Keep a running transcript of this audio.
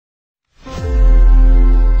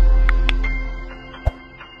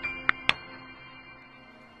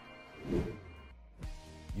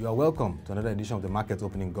You are welcome to another edition of the Market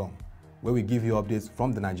Opening Gong, where we give you updates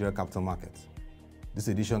from the Nigeria capital markets. This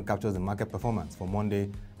edition captures the market performance for Monday,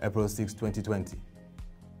 April 6, 2020.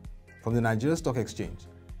 From the Nigeria Stock Exchange,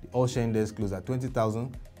 the All-Share Index closed at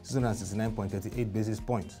 20,669.38 basis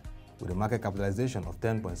points, with a market capitalization of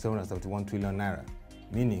 10.771 trillion naira,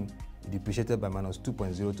 meaning it depreciated by minus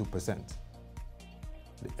 2.02%.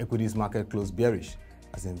 The equities market closed bearish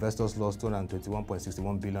as investors lost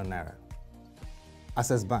 221.61 billion naira.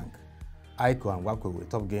 Access Bank, ICO and WAPCO were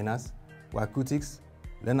top gainers, while Cutix,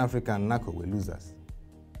 Len Africa and NACO were losers.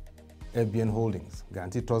 FBN Holdings,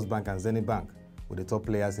 Guarantee Trust Bank and Zenith Bank were the top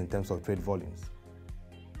players in terms of trade volumes.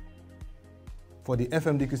 For the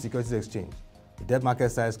FMDQ Securities Exchange, the debt market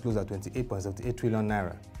size closed at 28.78 trillion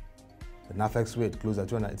naira. The NAFEX rate closed at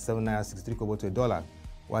 287 naira 63 kobo to a dollar,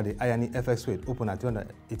 while the INE FX rate opened at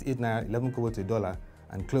 288 naira 11 kobo to a dollar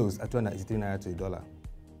and closed at 283 naira to a dollar.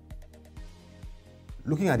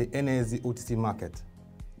 Looking at the NSE OTC market,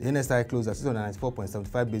 the NSI closed at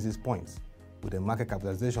 694.75 basis points with a market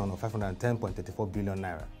capitalization of 510.34 billion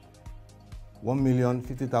naira.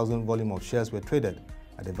 1,050,000 volume of shares were traded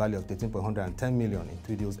at a value of 13.110 million in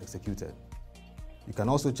 3 deals executed. You can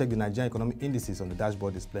also check the Nigerian economic indices on the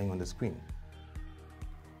dashboard displaying on the screen.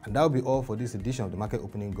 And that will be all for this edition of the Market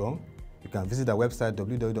Opening Gong. You can visit our website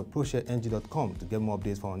www.proshareng.com to get more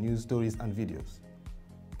updates from our news stories and videos.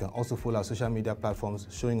 You can also follow our social media platforms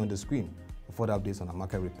showing on the screen for further updates on our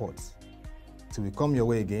market reports. Till we come your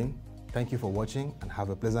way again, thank you for watching and have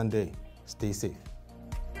a pleasant day. Stay safe.